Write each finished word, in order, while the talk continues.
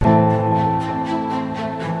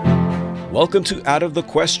Welcome to Out of the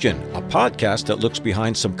Question, a podcast that looks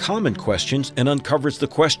behind some common questions and uncovers the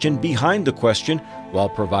question behind the question while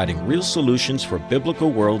providing real solutions for biblical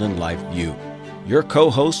world and life view. Your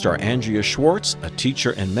co-hosts are Andrea Schwartz, a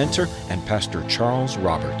teacher and mentor, and Pastor Charles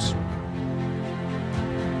Roberts.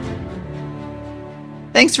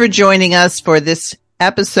 Thanks for joining us for this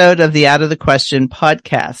episode of the Out of the Question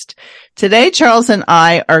podcast. Today, Charles and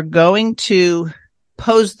I are going to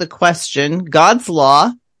pose the question, God's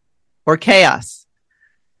law or chaos?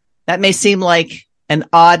 That may seem like an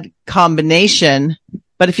odd combination,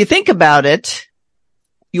 but if you think about it,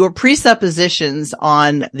 your presuppositions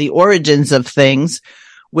on the origins of things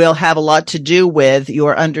will have a lot to do with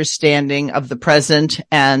your understanding of the present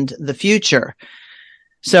and the future.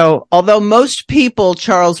 So, although most people,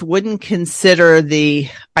 Charles, wouldn't consider the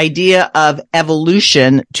idea of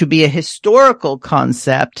evolution to be a historical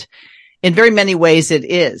concept, in very many ways it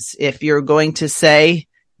is. If you're going to say,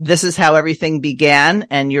 this is how everything began,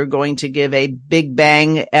 and you're going to give a Big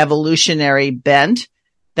Bang evolutionary bent,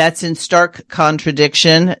 that's in stark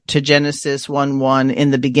contradiction to Genesis 1:1, in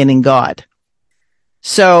the beginning God.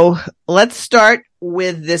 So let's start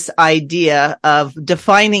with this idea of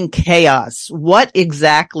defining chaos. What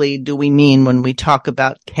exactly do we mean when we talk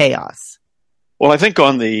about chaos? Well, I think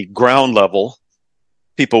on the ground level,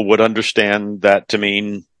 people would understand that to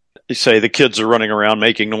mean, say, the kids are running around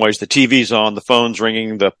making noise, the TV's on, the phone's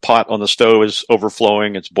ringing, the pot on the stove is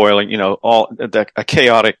overflowing, it's boiling, a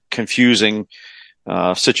chaotic, confusing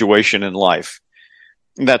situation in life.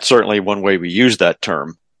 And that's certainly one way we use that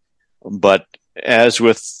term. But as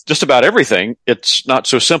with just about everything, it's not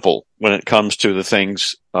so simple when it comes to the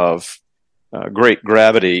things of great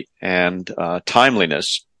gravity and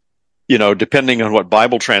timeliness. Depending on what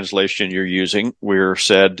Bible translation you're using, it's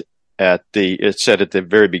said at the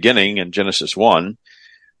very beginning in Genesis 1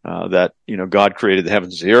 that God created the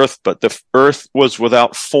heavens and the earth, but the earth was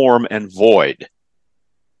without form and void,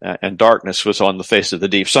 and darkness was on the face of the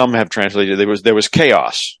deep. Some have translated there was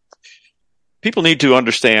chaos. People need to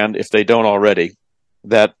understand, if they don't already,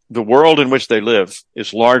 that the world in which they live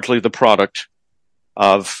is largely the product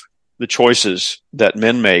of the choices that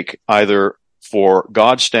men make, either for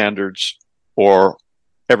God's standards or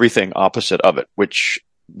everything opposite of it, which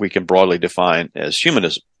we can broadly define as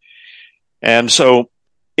humanism. And so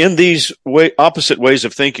in these opposite ways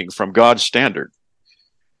of thinking from God's standard,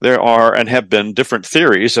 there are and have been different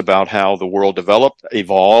theories about how the world developed,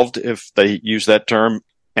 evolved, if they use that term.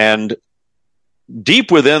 And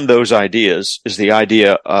deep within those ideas is the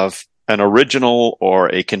idea of an original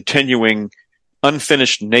or a continuing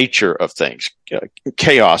unfinished nature of things.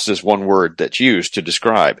 Chaos is one word that's used to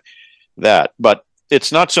describe that. But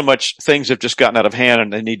it's not so much things have just gotten out of hand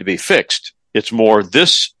and they need to be fixed. It's more,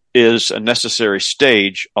 this is a necessary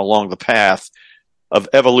stage along the path of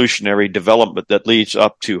evolutionary development that leads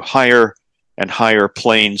up to higher and higher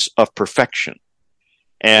planes of perfection.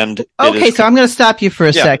 And okay, so I'm going to stop you for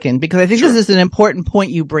a second, because I think This is an important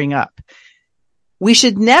point you bring up. We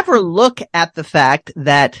should never look at the fact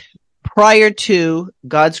that prior to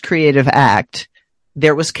God's creative act,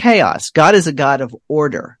 there was chaos. God is a God of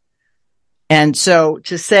order. And so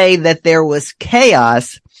to say that there was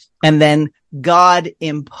chaos and then God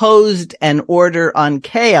imposed an order on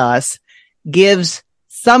chaos gives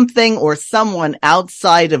something or someone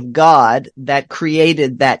outside of God that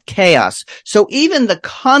created that chaos. So even the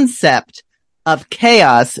concept of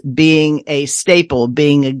chaos being a staple,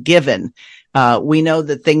 being a given, we know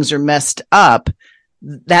that things are messed up.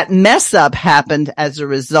 That mess up happened as a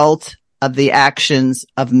result of the actions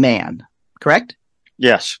of man, correct?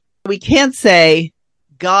 Yes. We can't say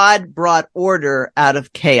God brought order out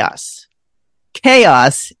of chaos.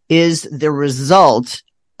 Chaos is the result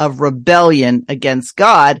of rebellion against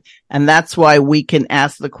God, and that's why we can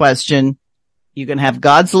ask the question, you can have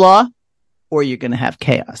God's law or you're going to have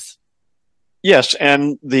chaos. Yes,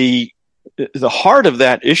 and the heart of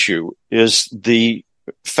that issue is the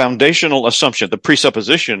foundational assumption, the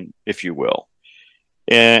presupposition, if you will,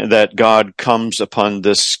 and that God comes upon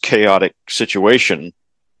this chaotic situation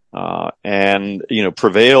and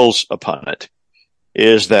prevails upon it,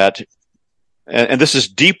 is that, and this is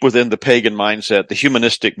deep within the pagan mindset, the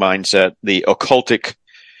humanistic mindset, the occultic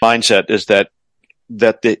mindset, is that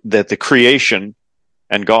the creation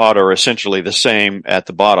and God are essentially the same at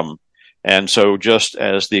the bottom. And so just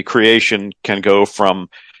as the creation can go from,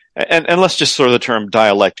 and let's just throw the term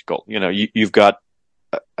dialectical, you've got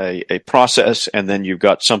a process, and then you've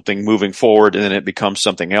got something moving forward, and then it becomes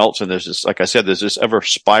something else. And there's this, like I said, there's this ever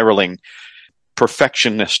spiraling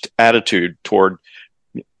perfectionist attitude toward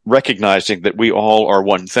recognizing that we all are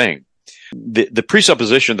one thing. The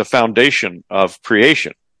presupposition, the foundation of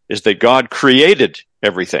creation is that God created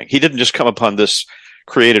everything. He didn't just come upon this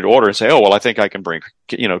created order and say, oh, well, I think I can bring,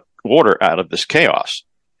 order out of this chaos.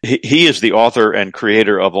 He is the author and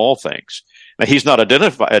creator of all things. Now, he's not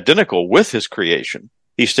identical with his creation.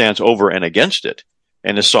 He stands over and against it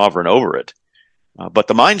and is sovereign over it. But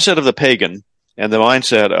the mindset of the pagan and the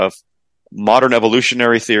mindset of modern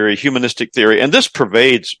evolutionary theory, humanistic theory, and this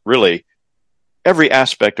pervades really every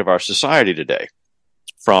aspect of our society today,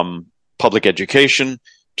 from public education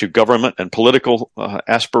to government and political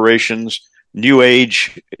aspirations, New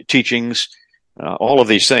Age teachings, all of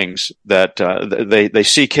these things that they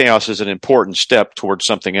see chaos as an important step towards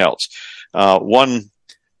something else. One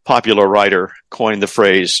popular writer coined the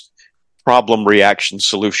phrase problem, reaction,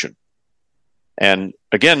 solution. And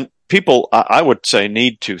again, people, I would say,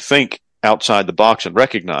 need to think outside the box and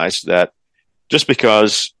recognize that just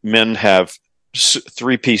because men have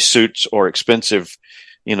three-piece suits or expensive,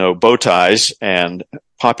 bow ties and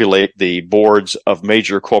populate the boards of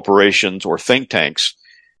major corporations or think tanks,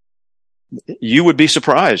 you would be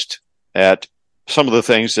surprised at some of the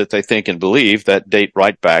things that they think and believe that date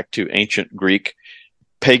right back to ancient Greek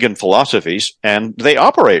pagan philosophies, and they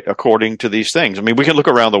operate according to these things. I mean, we can look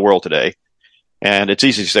around the world today, and it's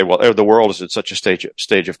easy to say, well, the world is at such a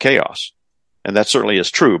stage of chaos. And that certainly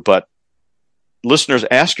is true. But listeners,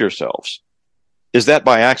 ask yourselves, is that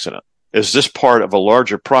by accident? Is this part of a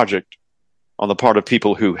larger project on the part of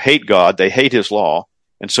people who hate God? They hate his law.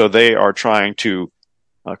 And so they are trying to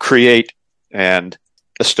create and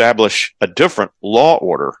establish a different law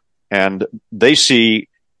order. And they see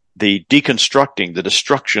the deconstructing, the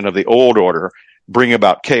destruction of the old order bring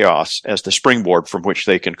about chaos as the springboard from which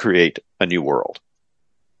they can create a new world.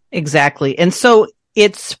 Exactly. And so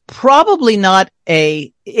it's probably not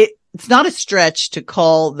it's not a stretch to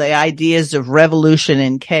call the ideas of revolution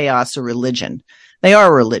and chaos a religion. They are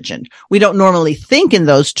a religion. We don't normally think in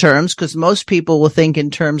those terms because most people will think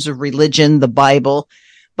in terms of religion, the Bible,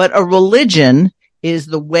 but a religion is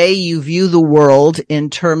the way you view the world in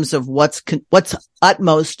terms of what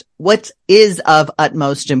is of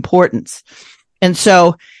utmost importance. And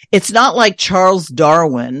so it's not like Charles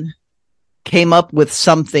Darwin came up with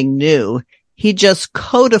something new. He just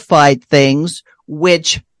codified things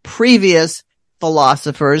which previous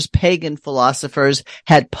philosophers, pagan philosophers,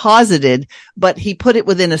 had posited, but he put it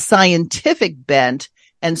within a scientific bent.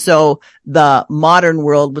 And so the modern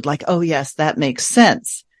world would like, oh yes, that makes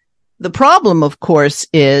sense. The problem, of course,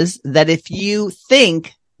 is that if you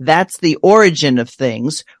think that's the origin of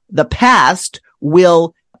things, the past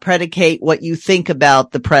will predicate what you think about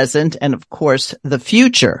the present and, of course, the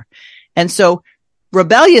future. And so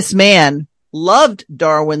rebellious man loved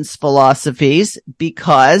Darwin's philosophies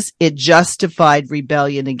because it justified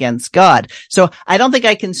rebellion against God. So I don't think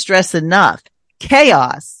I can stress enough.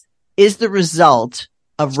 Chaos is the result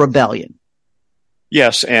of rebellion.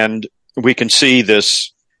 Yes, and we can see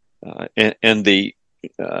this in the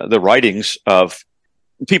writings of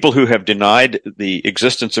people who have denied the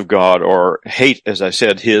existence of God or hate, as I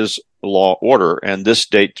said, his law order. And this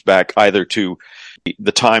dates back either to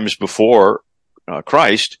the times before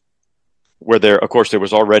Christ, where there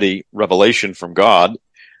was already revelation from God,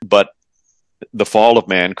 but the fall of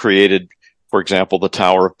man created, for example, the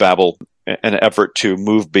Tower of Babel, an effort to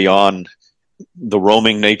move beyond the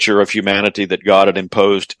roaming nature of humanity that God had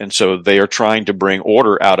imposed. And so they are trying to bring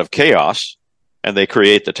order out of chaos, and they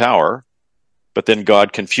create the tower, but then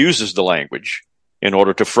God confuses the language in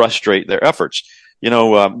order to frustrate their efforts.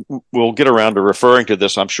 We'll get around to referring to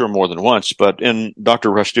this, I'm sure, more than once, but in Dr.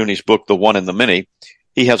 Rushdoony's book, The One and the Many,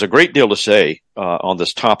 he has a great deal to say on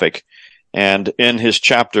this topic. And in his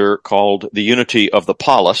chapter called The Unity of the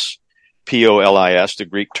Polis, Polis, the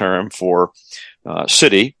Greek term for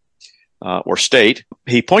city or state,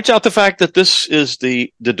 he points out the fact that this is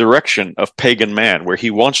the direction of pagan man, where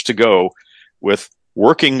he wants to go with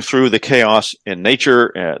working through the chaos in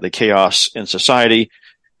nature, the chaos in society,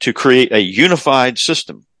 to create a unified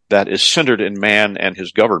system that is centered in man and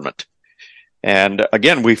his government. And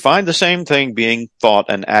again, we find the same thing being thought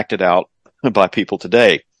and acted out by people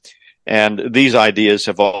today. And these ideas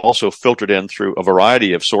have also filtered in through a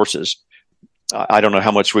variety of sources. I don't know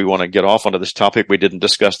how much we want to get off onto this topic. We didn't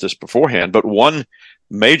discuss this beforehand, but one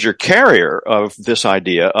major carrier of this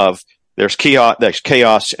idea of there's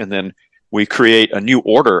chaos, and then we create a new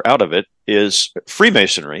order out of it is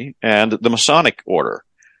Freemasonry and the Masonic order,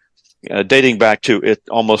 dating back to it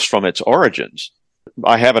almost from its origins.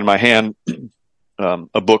 I have in my hand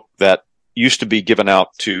a book that used to be given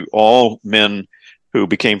out to all men who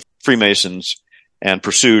became Freemasons and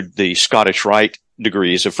pursued the Scottish Rite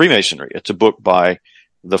degrees of Freemasonry. It's a book by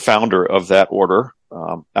the founder of that order,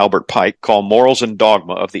 Albert Pike, called Morals and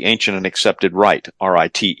Dogma of the Ancient and Accepted Rite,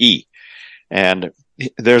 R-I-T-E. And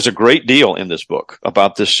there's a great deal in this book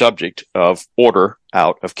about this subject of order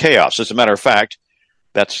out of chaos. As a matter of fact,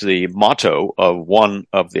 that's the motto of one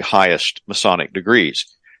of the highest Masonic degrees.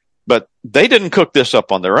 But they didn't cook this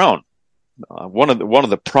up on their own. One of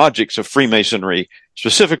the projects of Freemasonry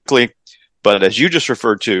specifically, but as you just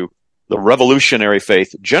referred to, the revolutionary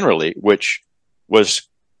faith generally, which was,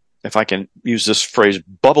 if I can use this phrase,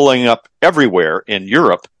 bubbling up everywhere in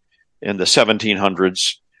Europe in the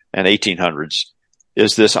 1700s and 1800s,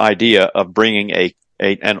 is this idea of bringing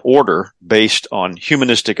an order based on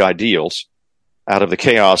humanistic ideals out of the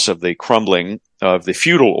chaos of the crumbling of the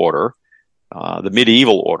feudal order, the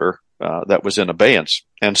medieval order that was in abeyance.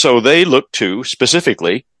 And so they looked to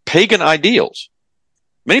specifically pagan ideals.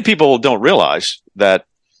 Many people don't realize that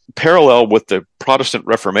parallel with the Protestant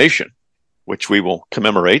Reformation, which we will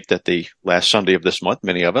commemorate at the last Sunday of this month,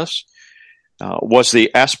 many of us, was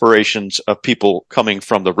the aspirations of people coming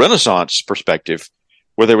from the Renaissance perspective,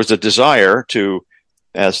 where there was a desire to,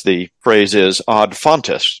 as the phrase is, ad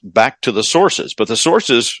fontes, back to the sources. But the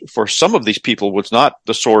sources for some of these people was not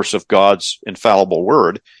the source of God's infallible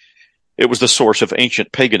word. It was the source of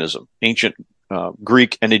ancient paganism, ancient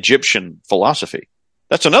Greek and Egyptian philosophy.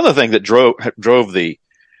 That's another thing that drove the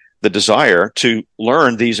desire to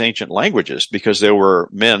learn these ancient languages, because there were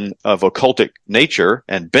men of occultic nature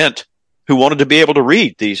and bent who wanted to be able to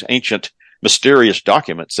read these ancient mysterious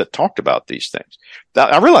documents that talked about these things. Now,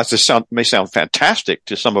 I realize this may sound fantastic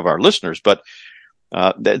to some of our listeners, but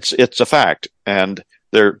it's a fact. And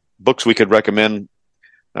there are books we could recommend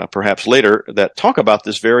perhaps later that talk about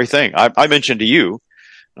this very thing. I mentioned to you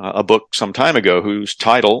a book some time ago whose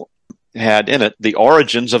title had in it The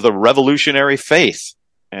Origins of the Revolutionary Faith.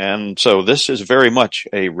 And so this is very much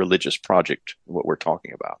a religious project, what we're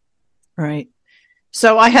talking about. Right.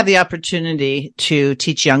 So I have the opportunity to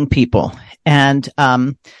teach young people, and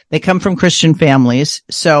they come from Christian families.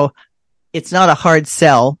 So it's not a hard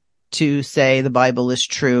sell to say the Bible is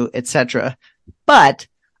true, etc. But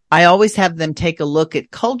I always have them take a look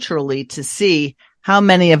at culturally to see how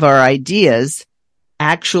many of our ideas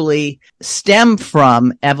actually stem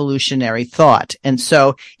from evolutionary thought. And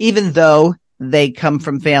so even though they come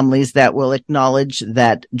from families that will acknowledge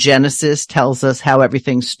that Genesis tells us how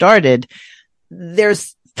everything started,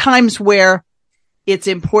 there's times where it's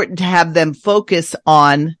important to have them focus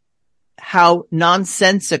on how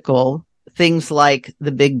nonsensical things like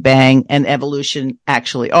the Big Bang and evolution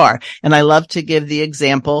actually are. And I love to give the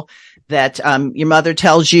example that your mother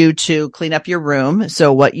tells you to clean up your room.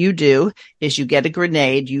 So what you do is you get a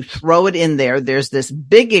grenade, you throw it in there, there's this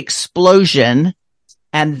big explosion,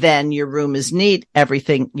 and then your room is neat,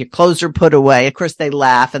 everything, your clothes are put away. Of course, they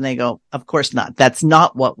laugh and they go, of course not. That's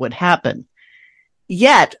not what would happen.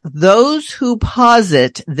 Yet those who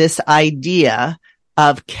posit this idea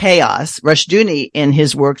of chaos, Rushdoony in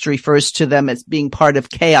his works refers to them as being part of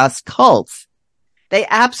chaos cults. They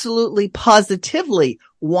absolutely positively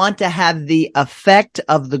want to have the effect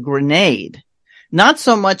of the grenade, not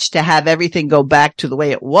so much to have everything go back to the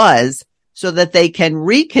way it was so that they can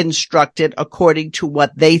reconstruct it according to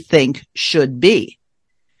what they think should be.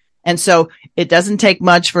 And so it doesn't take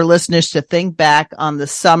much for listeners to think back on the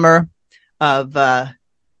summer of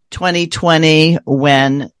 2020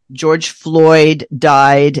 when George Floyd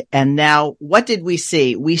died. And now what did we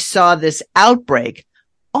see? We saw this outbreak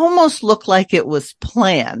almost look like it was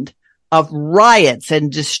planned of riots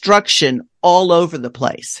and destruction all over the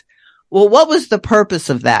place. Well, what was the purpose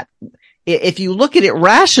of that? If you look at it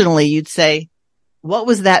rationally, you'd say, what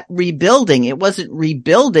was that rebuilding? It wasn't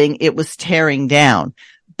rebuilding, it was tearing down.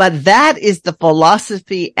 But that is the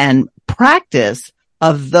philosophy and practice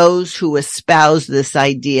of those who espouse this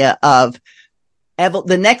idea of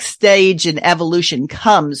the next stage in evolution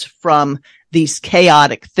comes from these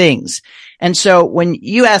chaotic things. And so when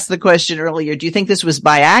you asked the question earlier, do you think this was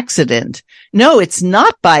by accident? No, it's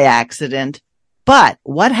not by accident. But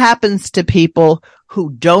what happens to people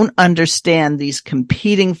who don't understand these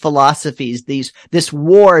competing philosophies, this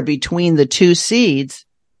war between the two seeds?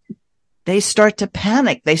 They start to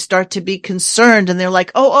panic. They start to be concerned, and they're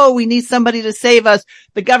like, oh, we need somebody to save us.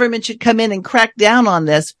 The government should come in and crack down on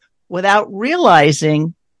this, without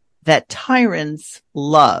realizing that tyrants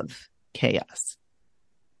love chaos.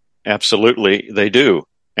 Absolutely, they do.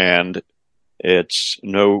 And it's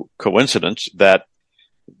no coincidence that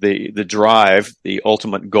the drive, the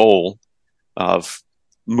ultimate goal of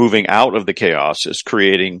moving out of the chaos is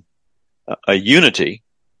creating a unity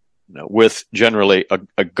with generally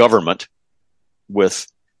a government with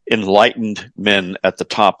enlightened men at the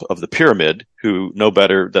top of the pyramid who know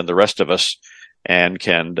better than the rest of us and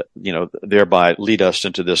can, thereby lead us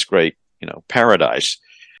into this great, paradise.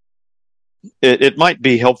 It might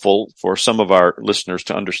be helpful for some of our listeners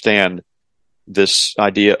to understand this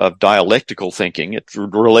idea of dialectical thinking. It's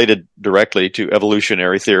related directly to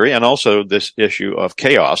evolutionary theory and also this issue of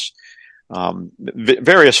chaos.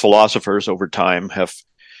 Various philosophers over time have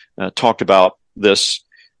talked about this.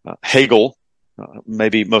 Hegel,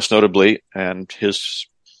 maybe most notably, and his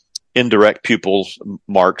indirect pupils,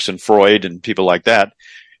 Marx and Freud and people like that,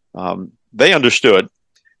 they understood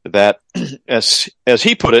that, as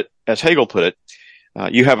Hegel put it,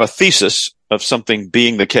 you have a thesis of something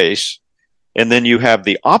being the case, and then you have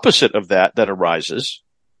the opposite of that arises.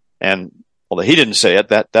 And although he didn't say it,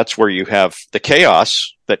 that's where you have the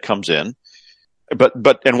chaos that comes in.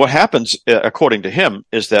 And what happens, according to him,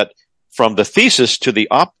 is that from the thesis to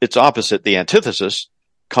its opposite, the antithesis,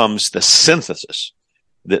 comes the synthesis,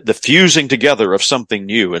 the fusing together of something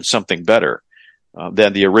new and something better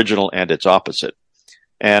than the original and its opposite.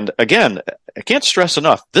 And again, I can't stress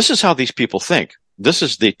enough, this is how these people think. This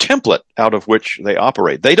is the template out of which they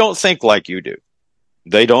operate. They don't think like you do.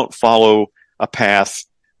 They don't follow a path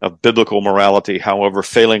of biblical morality, however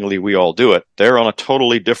failingly we all do it. They're on a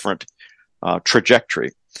totally different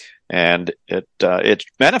trajectory. And it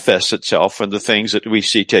manifests itself in the things that we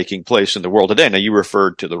see taking place in the world today. Now, you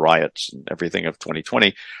referred to the riots and everything of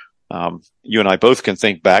 2020. You and I both can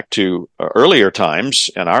think back to earlier times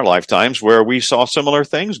in our lifetimes where we saw similar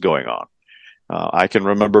things going on. I can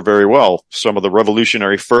remember very well some of the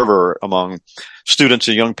revolutionary fervor among students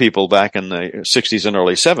and young people back in the 60s and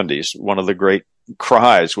early 70s. One of the great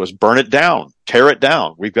cries was burn it down, tear it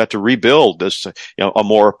down. We've got to rebuild this, a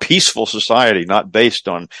more peaceful society, not based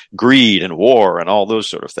on greed and war and all those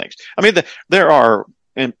sort of things. I mean, there are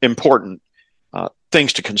important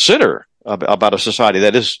things to consider about a society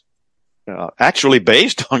that is actually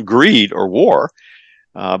based on greed or war.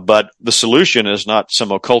 But the solution is not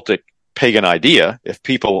some occultic pagan idea. If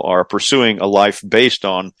people are pursuing a life based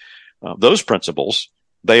on those principles,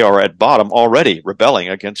 they are at bottom already rebelling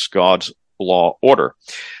against God's law order.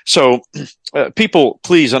 So people,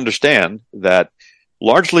 please understand that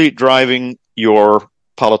largely driving your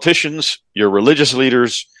politicians, your religious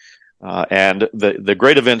leaders, and the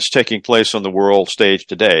great events taking place on the world stage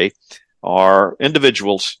today are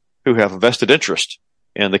individuals who have a vested interest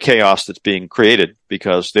in the chaos that's being created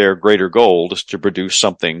because their greater goal is to produce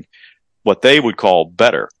something what they would call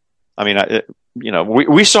better. I mean,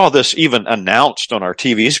 we saw this even announced on our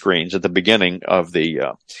TV screens at the beginning of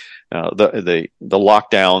the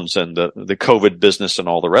lockdowns and the COVID business and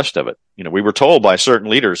all the rest of it. We were told by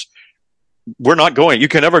certain leaders, you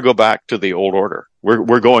can never go back to the old order.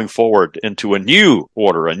 We're going forward into a new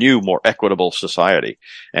order, a new, more equitable society.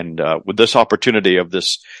 And with this opportunity of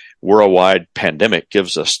this worldwide pandemic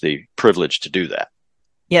gives us the privilege to do that.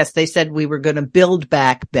 Yes, they said we were going to build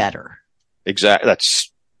back better. Exactly.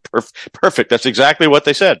 That's perfect. That's exactly what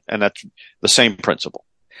they said. And that's the same principle.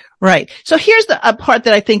 Right. So here's a part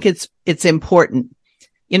that I think it's important.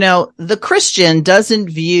 The Christian doesn't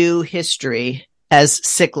view history as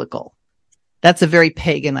cyclical. That's a very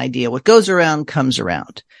pagan idea. What goes around comes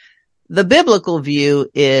around. The biblical view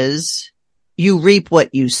is you reap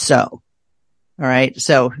what you sow. All right.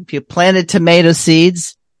 So if you planted tomato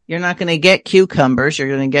seeds, you're not going to get cucumbers. You're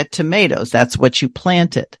going to get tomatoes. That's what you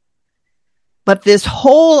planted. But this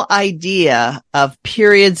whole idea of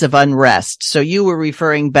periods of unrest. So you were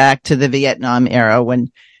referring back to the Vietnam era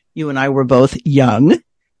when you and I were both young.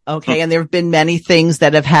 Okay. And there have been many things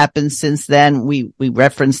that have happened since then. We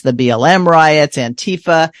referenced the BLM riots,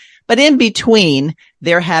 Antifa, but in between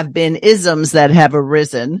there have been isms that have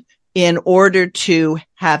arisen in order to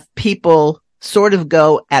have people sort of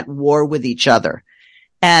go at war with each other.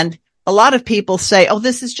 And a lot of people say, oh,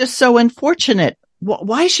 this is just so unfortunate.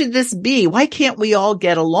 Why should this be? Why can't we all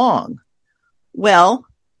get along? Well,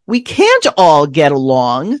 we can't all get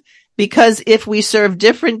along because if we serve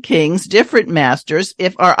different kings, different masters,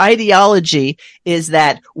 if our ideology is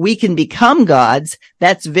that we can become gods,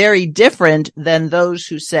 that's very different than those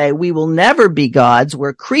who say we will never be gods.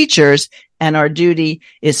 We're creatures and our duty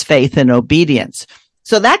is faith and obedience.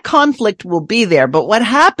 So that conflict will be there. But what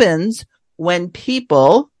happens when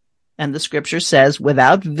people, and the scripture says,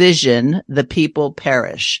 without vision, the people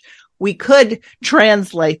perish. We could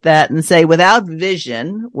translate that and say without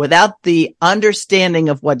vision, without the understanding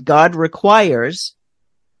of what God requires,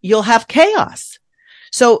 you'll have chaos.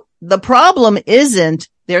 So the problem isn't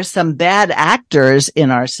there's some bad actors in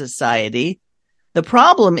our society. The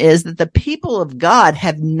problem is that the people of God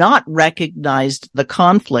have not recognized the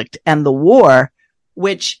conflict and the war,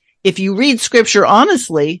 which if you read scripture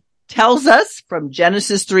honestly, tells us from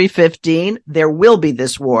Genesis 3:15, there will be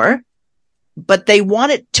this war, but they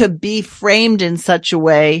want it to be framed in such a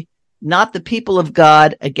way, not the people of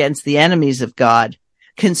God against the enemies of God,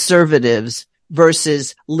 conservatives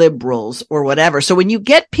versus liberals or whatever. So when you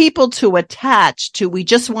get people to attach to, we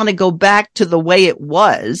just want to go back to the way it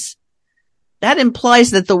was, that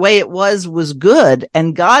implies that the way it was good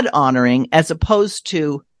and God honoring as opposed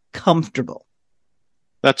to comfortable.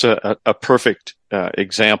 That's a perfect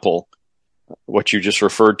example, what you just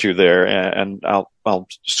referred to there. And I'll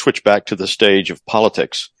switch back to the stage of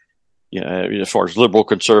politics, as far as liberal,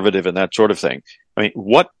 conservative, and that sort of thing. I mean,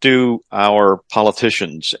 what do our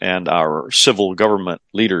politicians and our civil government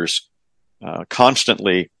leaders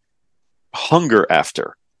constantly hunger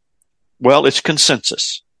after? Well, it's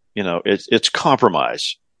consensus. It's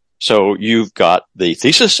compromise. So you've got the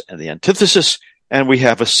thesis and the antithesis, and we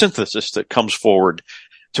have a synthesis that comes forward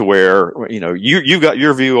to where, you've got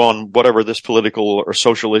your view on whatever this political or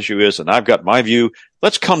social issue is, and I've got my view.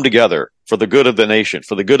 Let's come together for the good of the nation,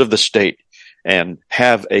 for the good of the state, and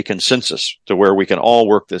have a consensus to where we can all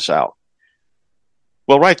work this out.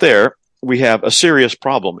 Well, right there, we have a serious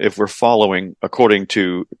problem if we're following according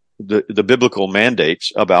to the biblical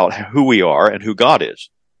mandates about who we are and who God is.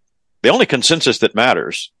 The only consensus that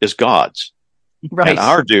matters is God's. Right. And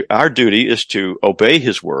our duty is to obey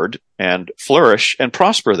his word and flourish and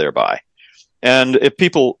prosper thereby. And if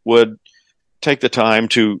people would take the time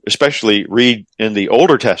to especially read in the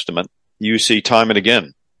Older Testament, you see time and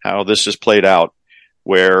again how this is played out,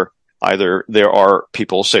 where either there are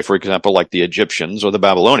people, say, for example, like the Egyptians or the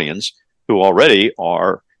Babylonians, who already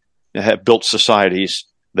have built societies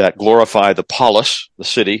that glorify the polis, the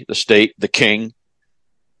city, the state, the king,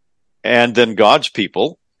 and then God's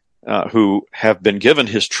people, who have been given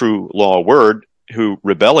his true law word, who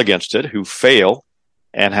rebel against it, who fail,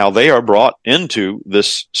 and how they are brought into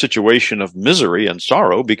this situation of misery and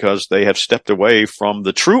sorrow because they have stepped away from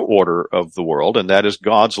the true order of the world, and that is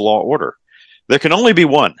God's law order. There can only be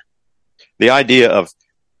one. The idea of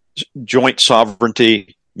joint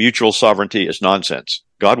sovereignty, mutual sovereignty is nonsense.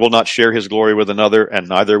 God will not share his glory with another, and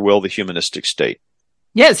neither will the humanistic state.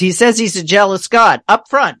 Yes, he says he's a jealous God up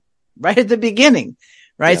front, right at the beginning,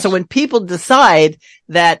 right? Yes. So when people decide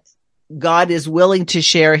that God is willing to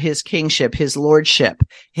share his kingship, his lordship,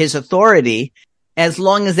 his authority, as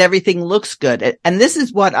long as everything looks good. And this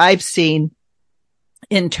is what I've seen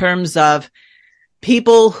in terms of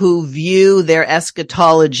people who view their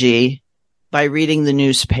eschatology by reading the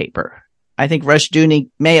newspaper. I think Rushdoony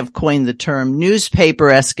may have coined the term newspaper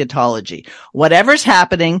eschatology. Whatever's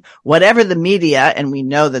happening, whatever the media, and we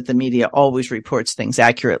know that the media always reports things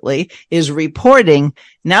accurately, is reporting,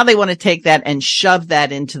 now they want to take that and shove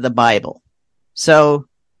that into the Bible. So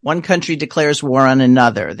one country declares war on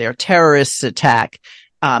another. Their terrorists attack.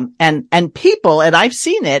 And people, and I've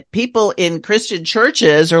seen it, people in Christian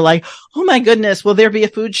churches are like, oh my goodness, will there be a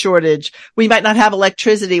food shortage? We might not have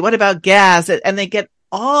electricity. What about gas? And they get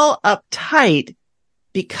all uptight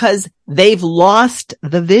because they've lost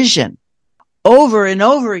the vision. Over and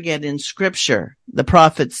over again in scripture, the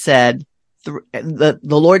prophet said, the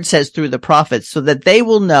Lord says through the prophets, so that they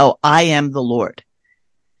will know I am the Lord.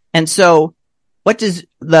 And so what does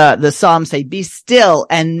the Psalm say? Be still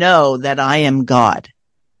and know that I am God.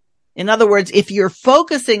 In other words, if you're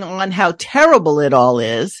focusing on how terrible it all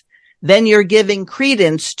is, then you're giving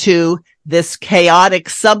credence to this chaotic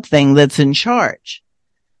something that's in charge.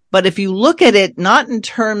 But if you look at it not in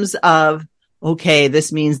terms of, okay,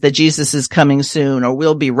 this means that Jesus is coming soon or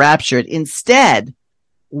we'll be raptured. Instead,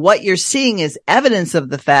 what you're seeing is evidence of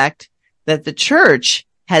the fact that the church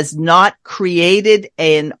has not created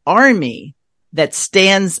an army that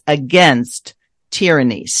stands against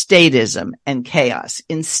tyranny, statism, and chaos.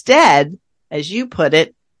 Instead, as you put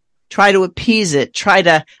it, try to appease it,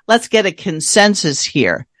 let's get a consensus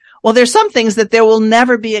here. Well, there's some things that there will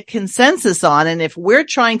never be a consensus on. And if we're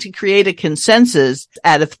trying to create a consensus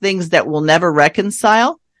out of things that will never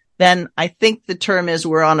reconcile, then I think the term is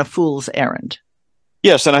we're on a fool's errand.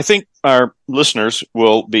 Yes, and I think our listeners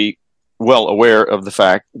will be well aware of the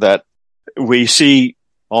fact that we see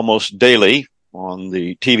almost daily on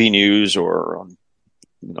the TV news or on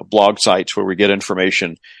blog sites where we get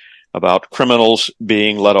information about criminals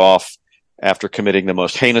being let off after committing the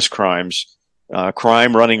most heinous crimes,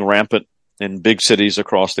 crime running rampant in big cities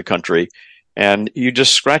across the country. And you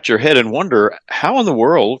just scratch your head and wonder, how in the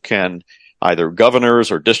world can either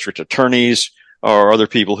governors or district attorneys or other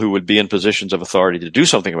people who would be in positions of authority to do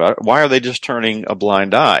something about it, why are they just turning a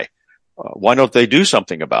blind eye? Why don't they do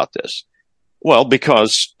something about this? Well,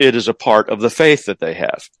 because it is a part of the faith that they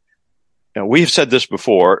have. Now, we've said this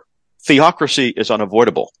before, theocracy is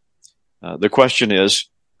unavoidable. The question is,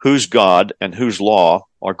 whose God and whose law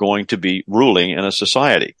are going to be ruling in a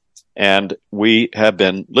society? And we have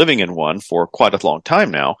been living in one for quite a long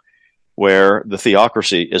time now, where the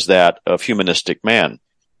theocracy is that of humanistic man.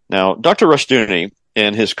 Now, Dr. Rushdoony,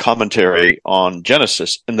 in his commentary on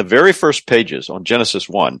Genesis, in the very first pages on Genesis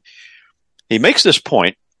 1, he makes this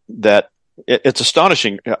point that it's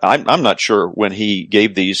astonishing. I'm not sure when he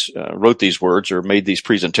gave these, wrote these words or made these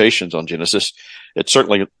presentations on Genesis. It's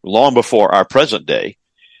certainly long before our present day.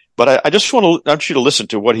 But I just want you to listen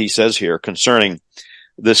to what he says here concerning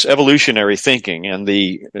this evolutionary thinking and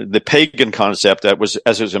the pagan concept that was,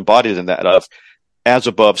 as is embodied in that, of as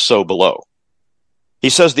above, so below. He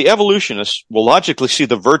says the evolutionists will logically see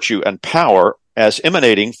the virtue and power as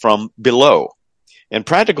emanating from below. In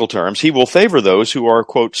practical terms, he will favor those who are,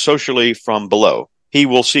 quote, socially from below. He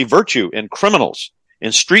will see virtue in criminals,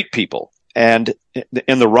 in street people, and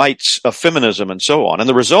in the rights of feminism and so on. And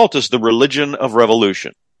the result is the religion of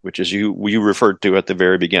revolution, which is you referred to at the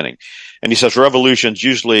very beginning. And he says revolutions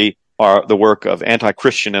usually are the work of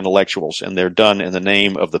anti-Christian intellectuals, and they're done in the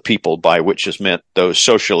name of the people, by which is meant those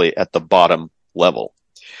socially at the bottom level.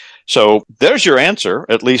 So there's your answer,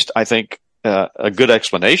 at least I think a good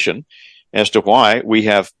explanation as to why we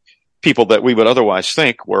have people that we would otherwise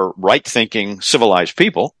think were right-thinking, civilized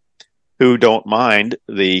people who don't mind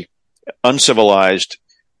the uncivilized,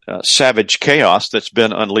 savage chaos that's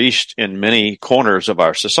been unleashed in many corners of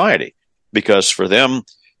our society. Because for them,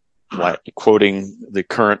 like quoting the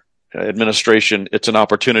current administration, it's an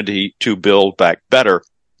opportunity to build back better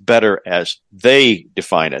as they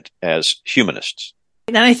define it as humanists.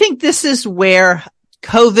 And I think this is where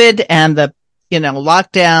COVID and the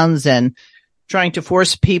lockdowns and trying to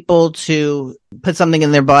force people to put something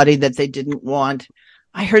in their body that they didn't want.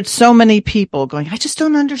 I heard so many people going, I just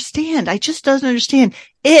don't understand. I just don't understand.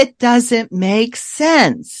 It doesn't make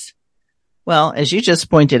sense. Well, as you just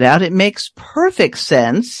pointed out, it makes perfect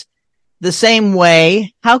sense. The same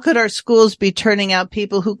way, how could our schools be turning out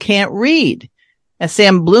people who can't read? As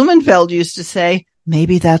Sam Blumenfeld used to say,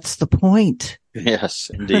 maybe that's the point.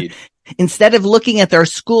 Yes, indeed. Instead of looking at their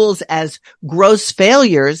schools as gross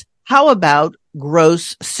failures, how about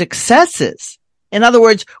gross successes? In other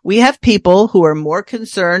words, we have people who are more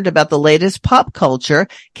concerned about the latest pop culture,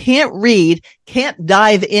 can't read, can't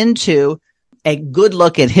dive into a good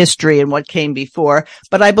look at history and what came before,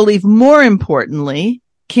 but I believe more importantly,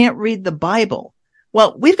 can't read the Bible.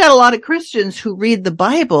 Well, we've got a lot of Christians who read the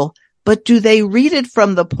Bible, but do they read it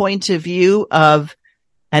from the point of view of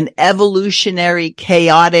an evolutionary,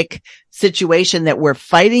 chaotic situation that we're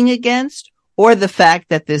fighting against, or the fact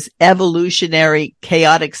that this evolutionary,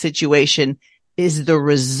 chaotic situation is the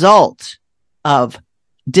result of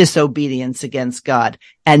disobedience against God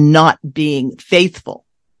and not being faithful?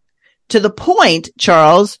 To the point,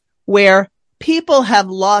 Charles, where people have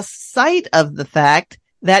lost sight of the fact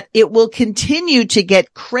that it will continue to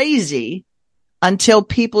get crazy until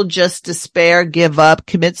people just despair, give up,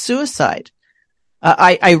 commit suicide.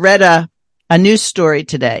 I read a news story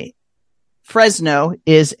today. Fresno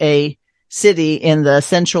is a city in the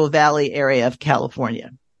Central Valley area of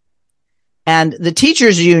California. And the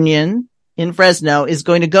teachers union in Fresno is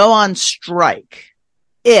going to go on strike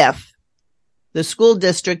if the school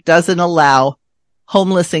district doesn't allow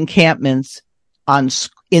homeless encampments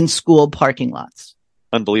in school parking lots.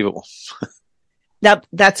 Unbelievable. Now,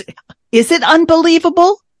 is it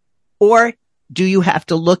unbelievable? Or do you have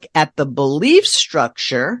to look at the belief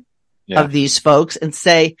structure of these folks and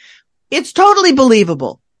say, it's totally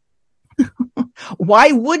believable?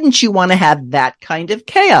 Why wouldn't you want to have that kind of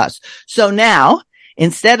chaos? So now,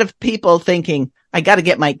 instead of people thinking, I got to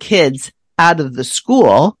get my kids out of the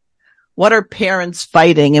school, what are parents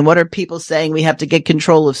fighting and what are people saying? We have to get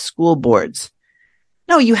control of school boards.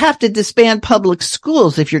 No, you have to disband public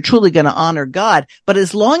schools if you're truly going to honor God. But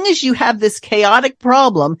as long as you have this chaotic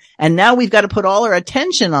problem, and now we've got to put all our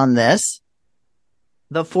attention on this,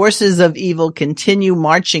 the forces of evil continue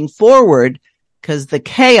marching forward because the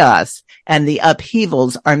chaos and the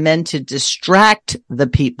upheavals are meant to distract the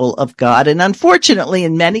people of God. And unfortunately,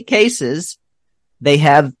 in many cases, they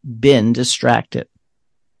have been distracted.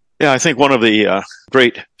 Yeah, I think one of the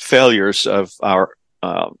great failures of our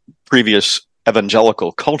previous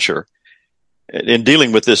evangelical culture in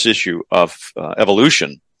dealing with this issue of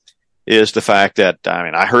evolution is the fact that,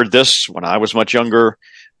 I heard this when I was much younger,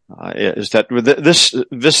 is that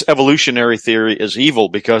this evolutionary theory is evil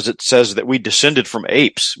because it says that we descended from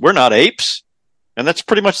apes. We're not apes. And that's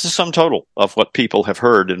pretty much the sum total of what people have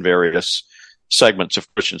heard in various segments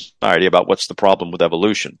of Christian society about what's the problem with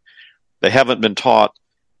evolution. They haven't been taught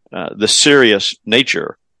the serious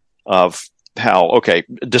nature of how, okay,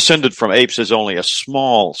 descended from apes is only a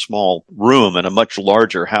small room in a much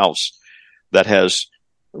larger house that has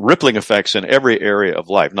rippling effects in every area of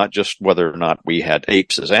life, not just whether or not we had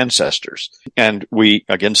apes as ancestors. And we,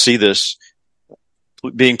 again, see this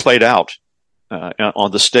being played out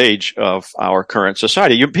on the stage of our current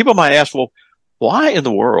society. People might ask, well, why in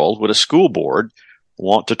the world would a school board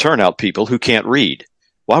want to turn out people who can't read?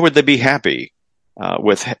 Why would they be happy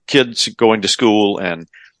with kids going to school and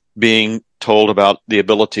being told about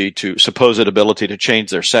the supposed ability to change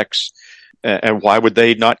their sex? And why would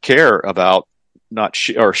they not care about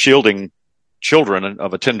shielding children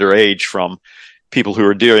of a tender age from people who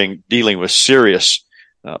are dealing with serious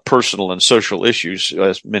personal and social issues,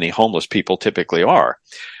 as many homeless people typically are?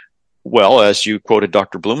 Well, as you quoted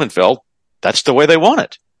Dr. Blumenfeld, that's the way they want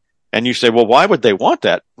it. And you say, well, why would they want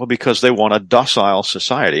that? Well, because they want a docile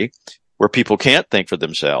society where people can't think for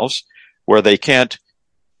themselves, where they can't,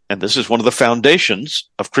 and this is one of the foundations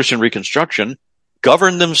of Christian Reconstruction,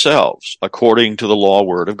 govern themselves according to the law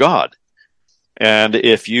word of God. And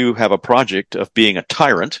if you have a project of being a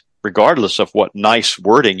tyrant, regardless of what nice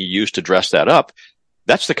wording you use to dress that up,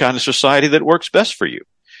 that's the kind of society that works best for you,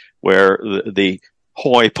 where the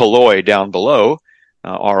hoi polloi down below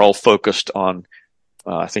are all focused on,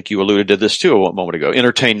 I think you alluded to this too a moment ago,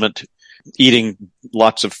 entertainment, eating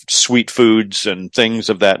lots of sweet foods and things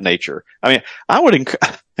of that nature. I mean, I would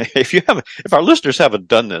if our listeners haven't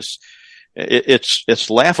done this, it's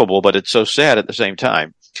laughable, but it's so sad at the same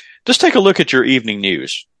time. Just take a look at your evening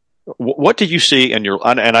news. What do you see in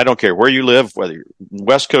and I don't care where you live, whether you're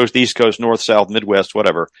West Coast, East Coast, North, South, Midwest,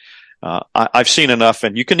 whatever. I've seen enough,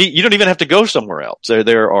 and you don't even have to go somewhere else.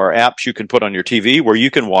 There are apps you can put on your TV where you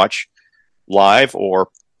can watch live or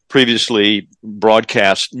previously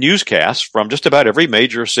broadcast newscasts from just about every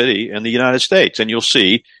major city in the United States. And you'll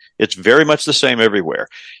see it's very much the same everywhere.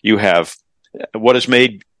 You have what is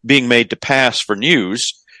being made to pass for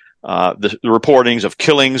news, the reportings of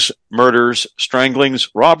killings, murders, stranglings,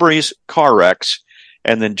 robberies, car wrecks,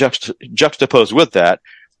 and then juxtaposed with that,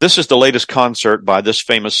 this is the latest concert by this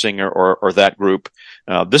famous singer or that group.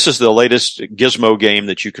 This is the latest gizmo game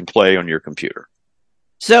that you can play on your computer.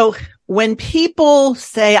 So when people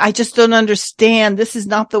say, I just don't understand, this is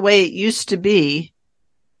not the way it used to be,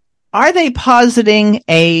 are they positing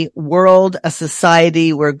a world, a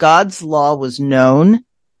society where God's law was known,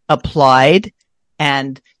 applied,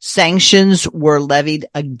 and sanctions were levied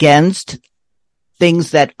against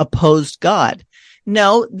things that opposed God?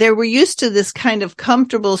 No, they were used to this kind of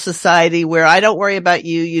comfortable society where I don't worry about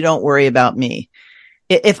you, you don't worry about me.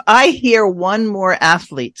 If I hear one more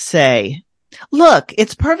athlete say, look,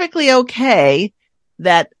 it's perfectly okay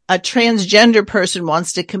that a transgender person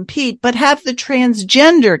wants to compete, but have the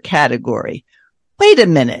transgender category. Wait a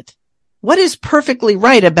minute. What is perfectly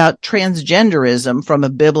right about transgenderism from a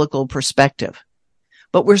biblical perspective?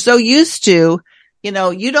 But we're so used to,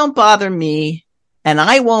 you don't bother me and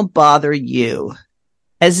I won't bother you.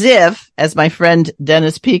 As if, as my friend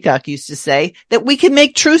Dennis Peacock used to say, that we can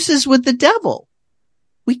make truces with the devil.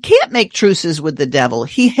 We can't make truces with the devil.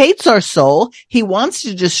 He hates our soul. He wants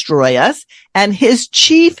to destroy us. And his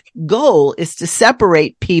chief goal is to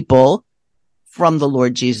separate people from the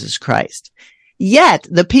Lord Jesus Christ. Yet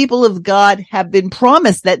the people of God have been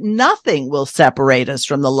promised that nothing will separate us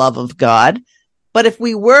from the love of God. But if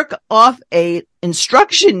we work off a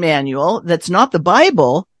instruction manual that's not the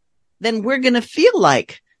Bible, then we're going to feel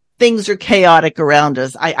like things are chaotic around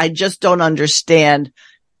us. I just don't understand.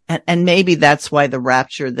 And maybe that's why the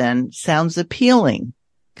rapture then sounds appealing,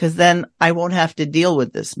 because then I won't have to deal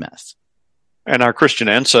with this mess. And our Christian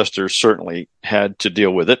ancestors certainly had to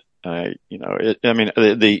deal with it.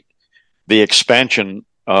 The expansion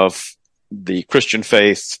of the Christian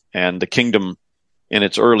faith and the kingdom in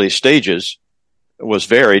its early stages was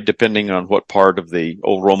varied depending on what part of the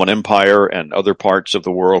old Roman Empire and other parts of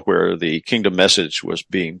the world where the kingdom message was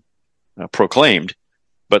being proclaimed.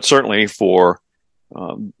 But certainly for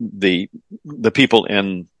the people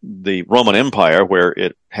in the Roman Empire, where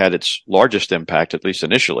it had its largest impact, at least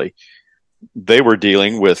initially, they were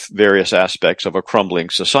dealing with various aspects of a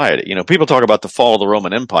crumbling society. People talk about the fall of the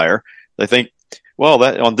Roman Empire. They think, well,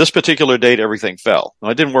 that on this particular date, everything fell. No,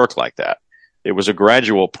 it didn't work like that. It was a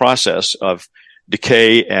gradual process of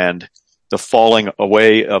decay and the falling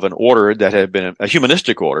away of an order that had been a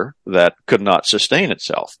humanistic order that could not sustain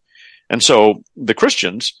itself. And so the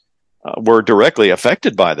Christians were directly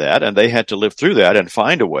affected by that, and they had to live through that and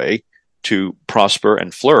find a way to prosper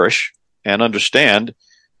and flourish and understand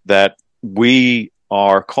that we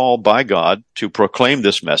are called by God to proclaim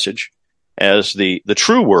this message as the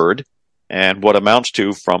true word, and what amounts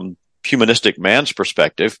to, from humanistic man's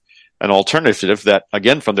perspective, an alternative that,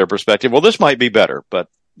 again, from their perspective, well, this might be better, but,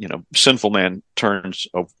 sinful man turns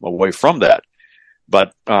away from that.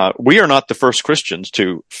 But we are not the first Christians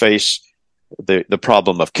to face the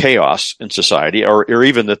problem of chaos in society, or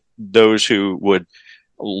even those who would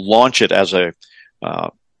launch it as a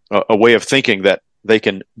way of thinking that they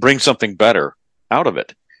can bring something better out of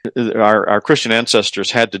it. Our Christian ancestors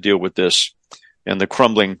had to deal with this in the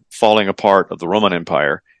crumbling, falling apart of the Roman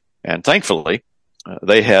Empire, and thankfully,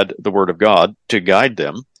 they had the Word of God to guide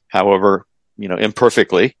them. However,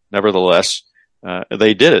 imperfectly, nevertheless,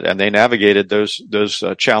 they did it, and they navigated those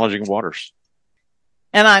challenging waters.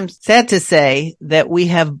 And I'm sad to say that we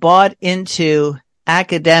have bought into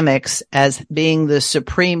academics as being the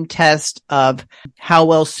supreme test of how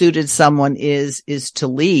well suited someone is to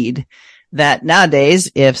lead. That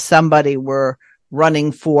nowadays, if somebody were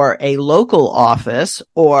running for a local office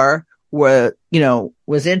or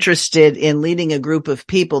was interested in leading a group of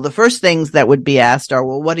people, the first things that would be asked are,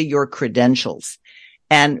 well, what are your credentials?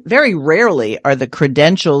 And very rarely are the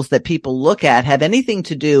credentials that people look at have anything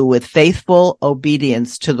to do with faithful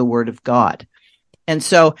obedience to the Word of God. And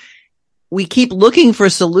so we keep looking for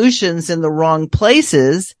solutions in the wrong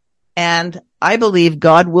places. And I believe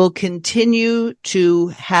God will continue to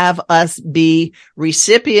have us be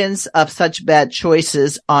recipients of such bad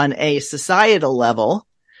choices on a societal level,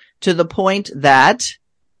 to the point that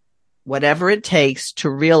whatever it takes to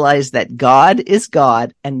realize that God is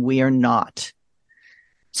God and we are not.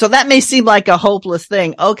 So that may seem like a hopeless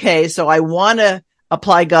thing. Okay, so I want to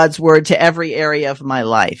apply God's word to every area of my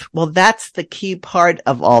life. Well, that's the key part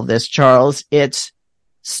of all this, Charles. It's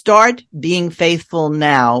start being faithful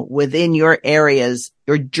now within your areas,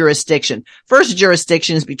 your jurisdiction. First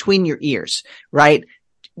jurisdiction is between your ears, right?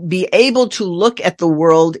 Be able to look at the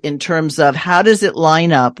world in terms of how does it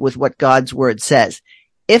line up with what God's word says.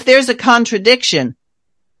 If there's a contradiction,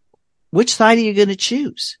 which side are you going to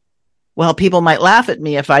choose? Well, people might laugh at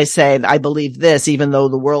me if I say I believe this, even though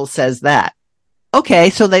the world says that. Okay,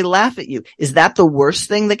 so they laugh at you. Is that the worst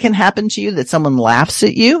thing that can happen to you, that someone laughs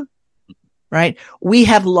at you? Right? We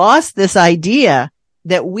have lost this idea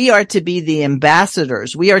that we are to be the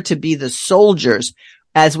ambassadors. We are to be the soldiers.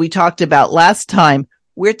 As we talked about last time,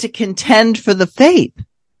 we're to contend for the faith.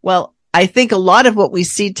 Well, I think a lot of what we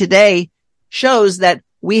see today shows that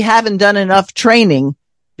we haven't done enough training,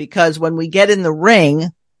 because when we get in the ring,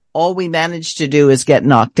 all we manage to do is get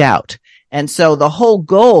knocked out. And so the whole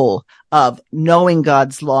goal of knowing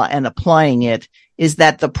God's law and applying it is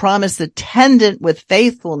that the promise attendant with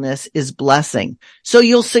faithfulness is blessing. So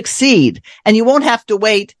you'll succeed, and you won't have to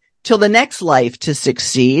wait till the next life to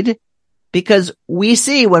succeed, because we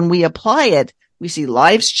see when we apply it, we see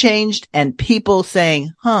lives changed and people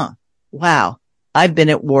saying, wow, I've been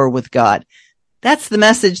at war with God. That's the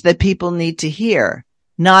message that people need to hear.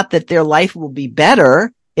 Not that their life will be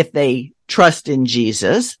better if they trust in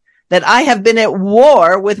Jesus, that I have been at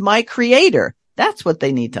war with my Creator. That's what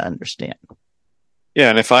they need to understand. Yeah,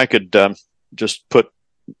 and if I could just put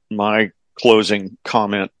my closing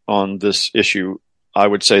comment on this issue, I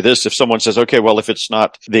would say this. If someone says, okay, well, if it's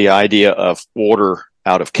not the idea of order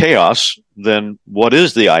out of chaos, then what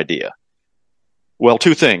is the idea? Well,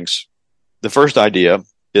 two things. The first idea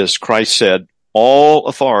is Christ said, all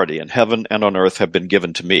authority in heaven and on earth have been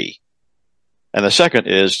given to me. And the second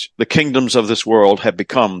is the kingdoms of this world have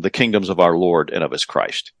become the kingdoms of our Lord and of his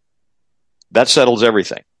Christ. That settles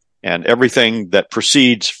everything. And everything that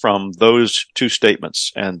proceeds from those two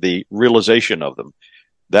statements and the realization of them,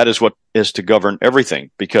 that is what is to govern everything,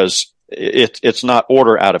 because it's not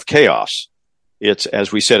order out of chaos. It's,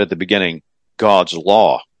 as we said at the beginning, God's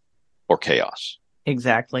law or chaos.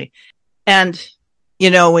 Exactly. And,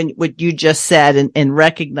 when what you just said and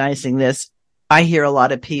recognizing this, I hear a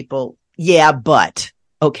lot of people, yeah, but,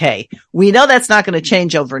 okay, we know that's not going to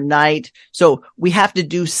change overnight. So we have to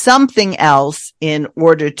do something else in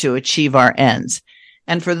order to achieve our ends.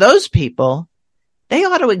 And for those people, they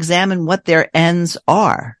ought to examine what their ends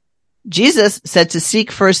are. Jesus said to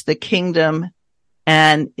seek first the kingdom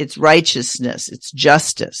and its righteousness, its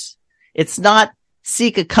justice. It's not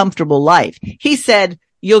seek a comfortable life. He said,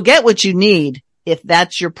 you'll get what you need if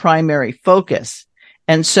that's your primary focus.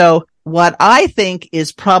 And so what I think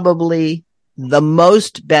is probably the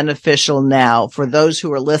most beneficial now for those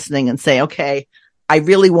who are listening and say, okay, I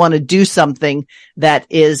really want to do something that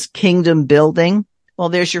is kingdom building. Well,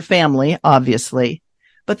 there's your family, obviously.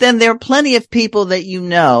 But then there are plenty of people that you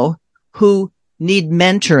know who need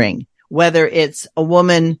mentoring, whether it's a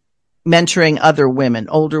woman mentoring other women,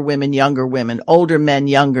 older women, younger women, older men,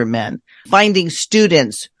 younger men, finding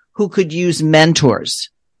students who could use mentors.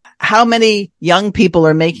 how many young people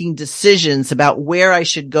are making decisions about where I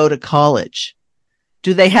should go to college?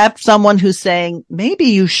 Do they have someone who's saying, maybe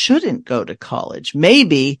you shouldn't go to college?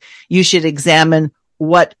 Maybe you should examine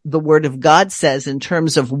what the Word of God says in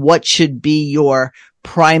terms of what should be your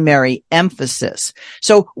primary emphasis.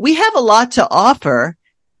 So we have a lot to offer,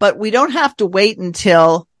 but we don't have to wait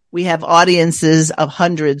until we have audiences of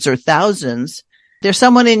hundreds or thousands. There's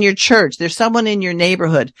someone in your church. There's someone in your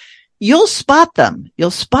neighborhood. You'll spot them. You'll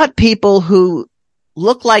spot people who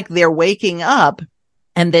look like they're waking up,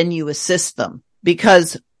 and then you assist them,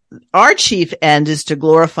 because our chief end is to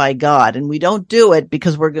glorify God. And we don't do it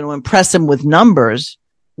because we're going to impress him with numbers.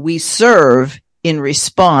 We serve in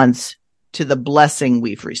response to the blessing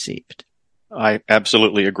we've received. I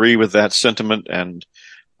absolutely agree with that sentiment, and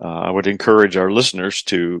I would encourage our listeners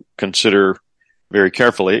to consider very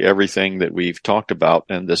carefully everything that we've talked about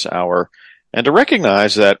in this hour, and to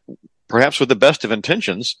recognize that perhaps with the best of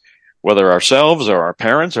intentions, whether ourselves or our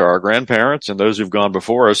parents or our grandparents and those who've gone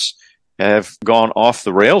before us have gone off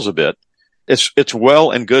the rails a bit. It's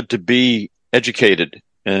well and good to be educated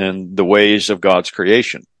in the ways of God's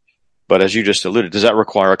creation. But as you just alluded, does that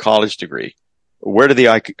require a college degree? Where did the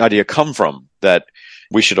idea come from that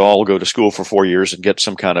we should all go to school for 4 years and get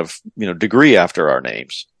some kind of, degree after our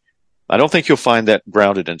names? I don't think you'll find that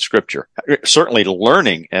grounded in Scripture. Certainly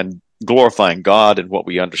learning and glorifying God and what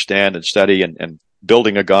we understand and study and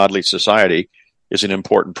building a godly society is an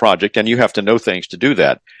important project, and you have to know things to do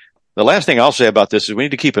that. The last thing I'll say about this is we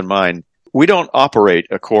need to keep in mind, we don't operate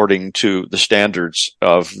according to the standards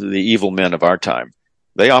of the evil men of our time.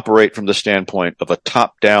 They operate from the standpoint of a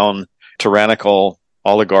top-down, tyrannical,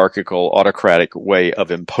 oligarchical, autocratic way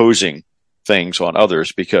of imposing things on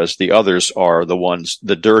others, because the others are the ones,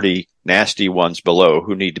 the dirty, nasty ones below,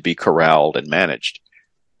 who need to be corralled and managed.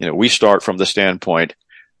 We start from the standpoint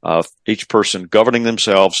of each person governing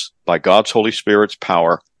themselves by God's Holy Spirit's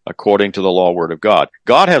power according to the law word of God.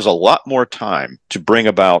 God has a lot more time to bring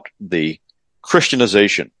about the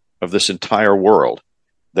Christianization of this entire world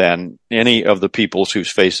than any of the peoples whose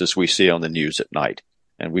faces we see on the news at night.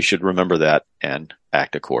 And we should remember that and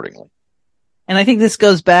act accordingly. And I think this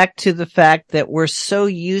goes back to the fact that we're so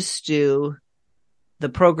used to the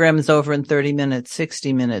program is over in 30 minutes,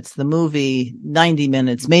 60 minutes, the movie, 90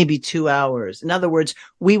 minutes, maybe 2 hours. In other words,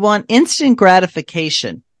 we want instant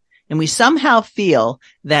gratification. And we somehow feel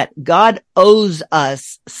that God owes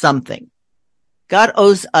us something. God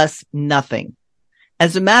owes us nothing.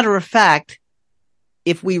 As a matter of fact,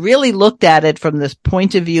 if we really looked at it from this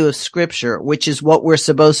point of view of Scripture, which is what we're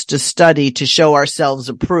supposed to study to show ourselves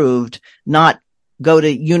approved, not go to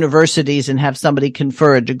universities and have somebody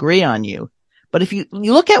confer a degree on you. But if you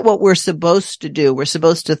look at what we're supposed to do, we're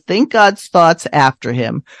supposed to think God's thoughts after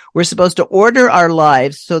him. We're supposed to order our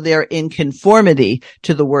lives so they're in conformity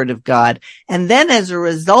to the Word of God. And then as a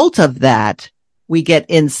result of that, we get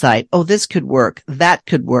insight. Oh, this could work. That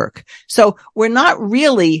could work. So we're not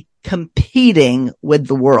really competing with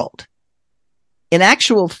the world. In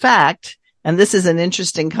actual fact, and this is an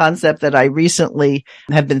interesting concept that I recently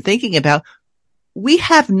have been thinking about, we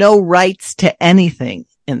have no rights to anything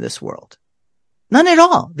in this world. None at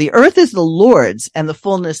all. The earth is the Lord's and the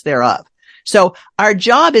fullness thereof. So our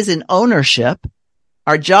job isn't ownership.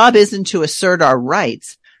 Our job isn't to assert our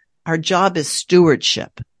rights. Our job is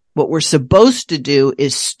stewardship. What we're supposed to do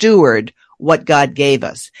is steward what God gave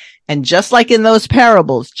us. And just like in those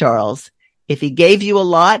parables, Charles, if he gave you a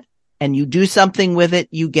lot and you do something with it,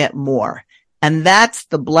 you get more. And that's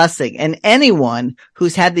the blessing. And anyone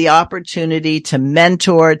who's had the opportunity to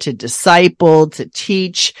mentor, to disciple, to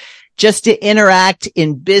teach, just to interact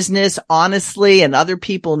in business honestly, and other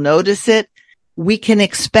people notice it, we can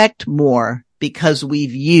expect more because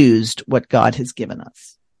we've used what God has given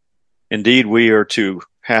us. Indeed, we are to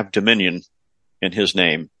have dominion in his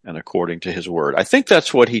name and according to his word. I think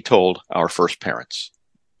that's what he told our first parents.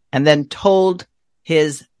 And then told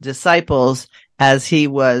his disciples as he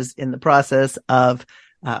was in the process of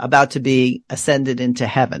about to be ascended into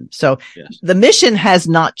heaven. So yes, the mission has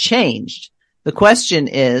not changed. The question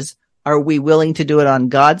is, are we willing to do it on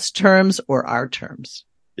God's terms or our terms?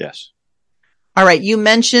 Yes. All right. You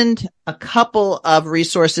mentioned a couple of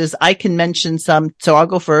resources. I can mention some, so I'll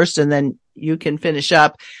go first and then you can finish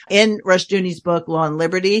up. In Rushdoony's book, Law and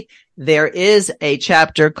Liberty, there is a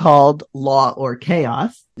chapter called Law or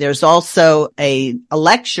Chaos. There's also a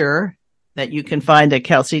lecture that you can find at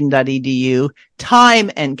chalcedon.edu, Time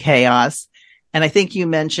and Chaos. And I think you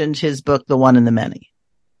mentioned his book, The One and the Many.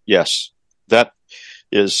 Yes. That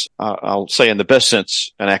is, I'll say in the best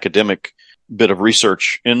sense, an academic bit of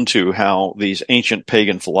research into how these ancient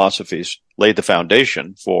pagan philosophies laid the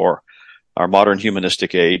foundation for our modern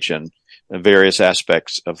humanistic age and various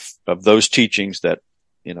aspects of those teachings that,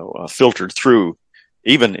 filtered through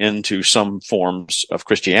even into some forms of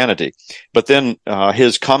Christianity. But then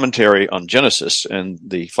his commentary on Genesis and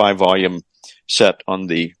the 5-volume set on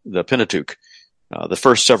the Pentateuch, the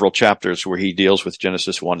first several chapters where he deals with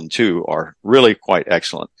Genesis 1 and 2 are really quite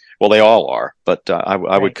excellent. Well, they all are, but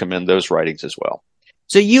I would commend those writings as well.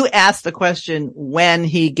 So you asked the question when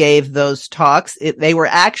he gave those talks.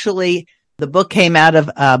 The book came out of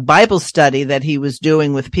a Bible study that he was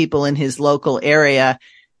doing with people in his local area.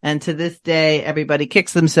 And to this day, everybody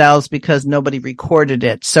kicks themselves because nobody recorded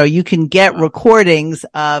it. So you can get recordings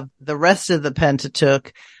of the rest of the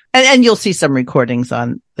Pentateuch. And you'll see some recordings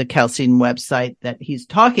on the Chalcedon website that he's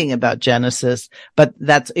talking about Genesis, but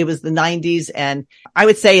it was the 90s. And I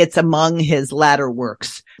would say it's among his latter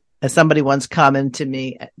works. As somebody once commented to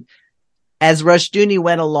me, as Rushdoony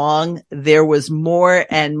went along, there was more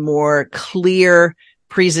and more clear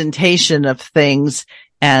presentation of things.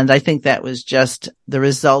 And I think that was just the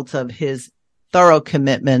result of his thorough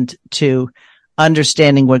commitment to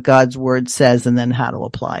understanding what God's word says and then how to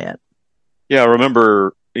apply it. Yeah, I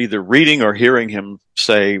remember either reading or hearing him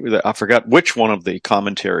say, I forgot which one of the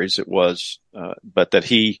commentaries it was, but that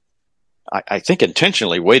he, I think,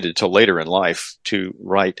 intentionally waited till later in life to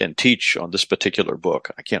write and teach on this particular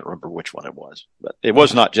book. I can't remember which one it was, but it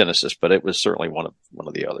was not Genesis, but it was certainly one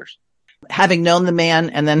of the others. Having known the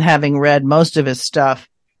man and then having read most of his stuff,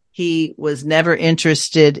 he was never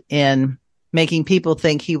interested in making people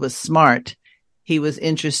think he was smart. He was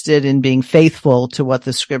interested in being faithful to what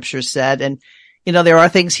the scripture said. And, there are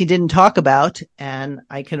things he didn't talk about, and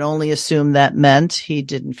I can only assume that meant he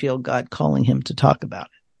didn't feel God calling him to talk about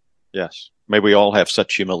it. Yes. May we all have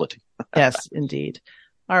such humility. Yes, indeed.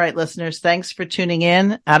 All right, listeners, thanks for tuning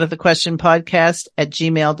in. Out of the Question Podcast at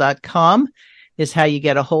gmail.com is how you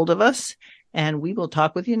get a hold of us, and we will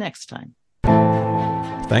talk with you next time.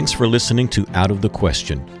 Thanks for listening to Out of the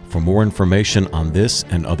Question. For more information on this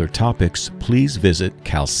and other topics, please visit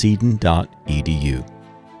chalcedon.edu.